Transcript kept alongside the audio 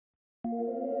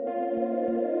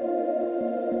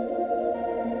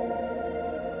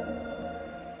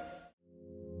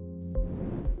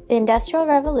The Industrial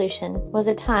Revolution was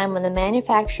a time when the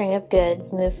manufacturing of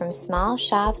goods moved from small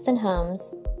shops and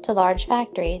homes to large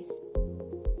factories.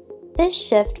 This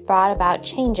shift brought about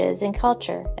changes in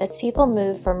culture as people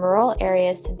moved from rural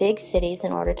areas to big cities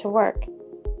in order to work.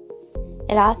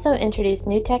 It also introduced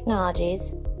new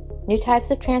technologies, new types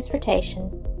of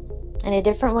transportation, and a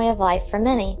different way of life for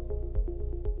many.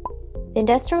 The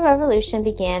Industrial Revolution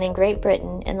began in Great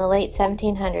Britain in the late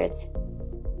 1700s.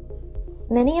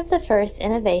 Many of the first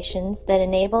innovations that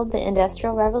enabled the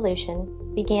Industrial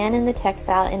Revolution began in the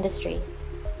textile industry.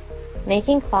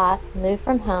 Making cloth moved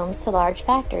from homes to large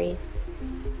factories.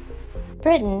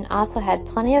 Britain also had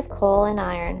plenty of coal and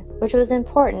iron, which was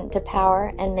important to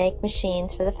power and make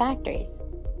machines for the factories.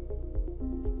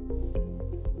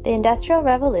 The Industrial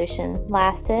Revolution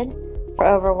lasted for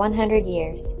over 100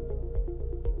 years.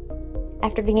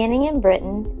 After beginning in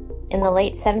Britain in the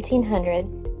late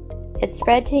 1700s, it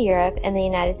spread to Europe and the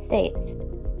United States.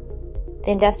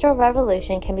 The Industrial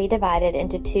Revolution can be divided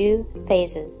into two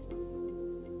phases.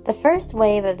 The first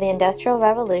wave of the Industrial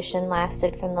Revolution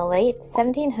lasted from the late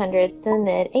 1700s to the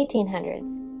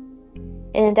mid-1800s.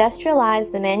 It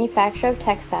industrialized the manufacture of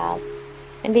textiles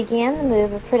and began the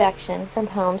move of production from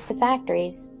homes to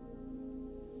factories.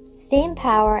 Steam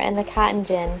power and the cotton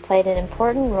gin played an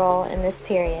important role in this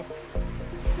period.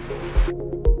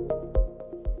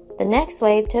 The next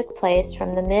wave took place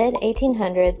from the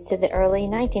mid-1800s to the early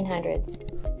 1900s.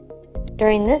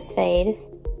 During this phase,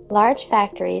 large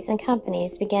factories and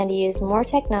companies began to use more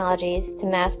technologies to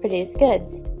mass-produce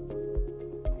goods.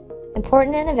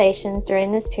 Important innovations during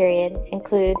this period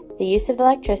include the use of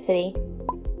electricity,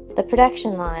 the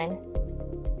production line,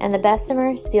 and the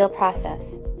Bessemer steel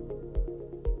process.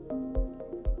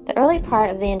 The early part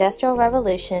of the Industrial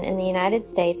Revolution in the United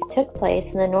States took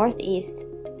place in the Northeast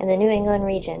and the New England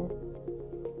region.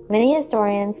 Many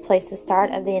historians place the start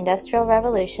of the Industrial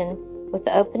Revolution with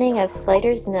the opening of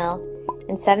Slater's Mill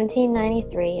in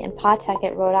 1793 in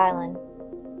Pawtucket, Rhode Island.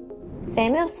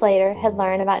 Samuel Slater had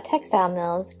learned about textile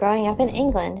mills growing up in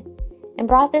England and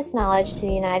brought this knowledge to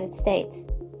the United States.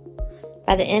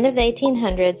 By the end of the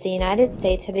 1800s, the United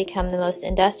States had become the most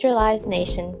industrialized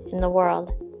nation in the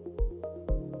world.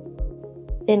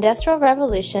 The Industrial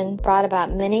Revolution brought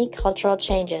about many cultural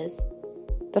changes.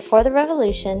 Before the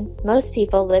Revolution, most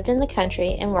people lived in the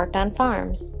country and worked on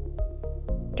farms.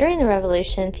 During the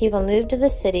Revolution, people moved to the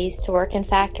cities to work in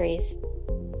factories.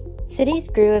 Cities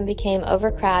grew and became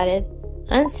overcrowded,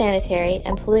 unsanitary,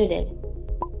 and polluted.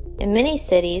 In many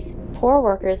cities, poor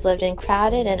workers lived in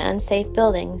crowded and unsafe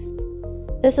buildings.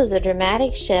 This was a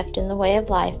dramatic shift in the way of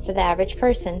life for the average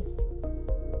person.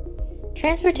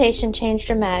 Transportation changed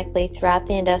dramatically throughout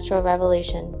the Industrial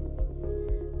Revolution.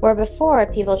 Where before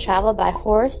people traveled by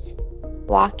horse,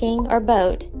 walking, or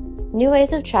boat, new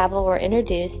ways of travel were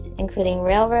introduced, including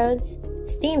railroads,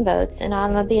 steamboats, and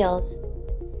automobiles.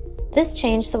 This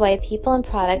changed the way people and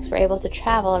products were able to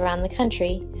travel around the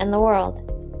country and the world.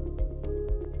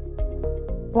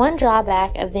 One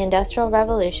drawback of the Industrial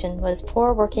Revolution was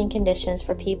poor working conditions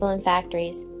for people in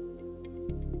factories.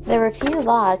 There were few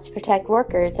laws to protect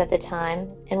workers at the time,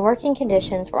 and working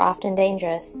conditions were often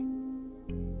dangerous.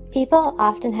 People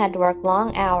often had to work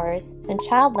long hours, and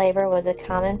child labor was a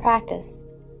common practice.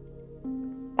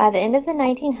 By the end of the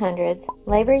 1900s,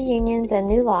 labor unions and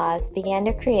new laws began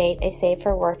to create a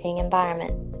safer working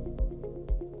environment.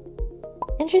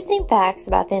 Interesting facts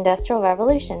about the Industrial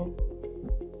Revolution.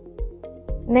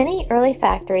 Many early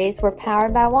factories were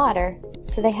powered by water,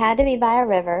 so they had to be by a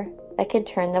river that could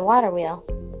turn the water wheel.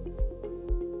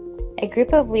 A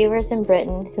group of weavers in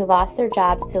Britain who lost their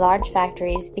jobs to large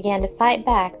factories began to fight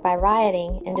back by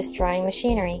rioting and destroying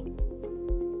machinery.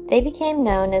 They became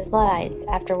known as Luddites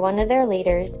after one of their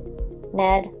leaders,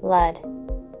 Ned Ludd.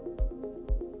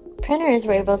 Printers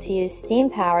were able to use steam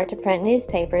power to print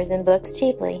newspapers and books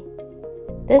cheaply.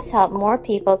 This helped more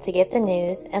people to get the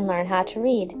news and learn how to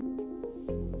read.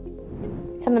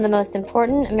 Some of the most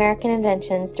important American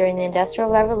inventions during the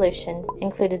Industrial Revolution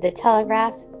included the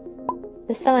telegraph,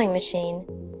 the sewing machine,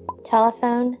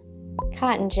 telephone,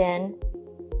 cotton gin,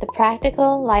 the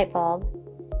practical light bulb,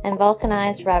 and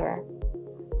vulcanized rubber.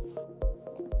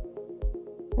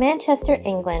 Manchester,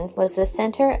 England was the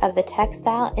center of the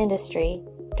textile industry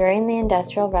during the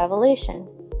Industrial Revolution.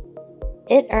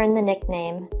 It earned the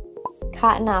nickname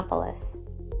Cottonopolis.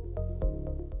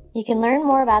 You can learn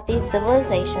more about these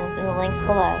civilizations in the links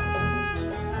below.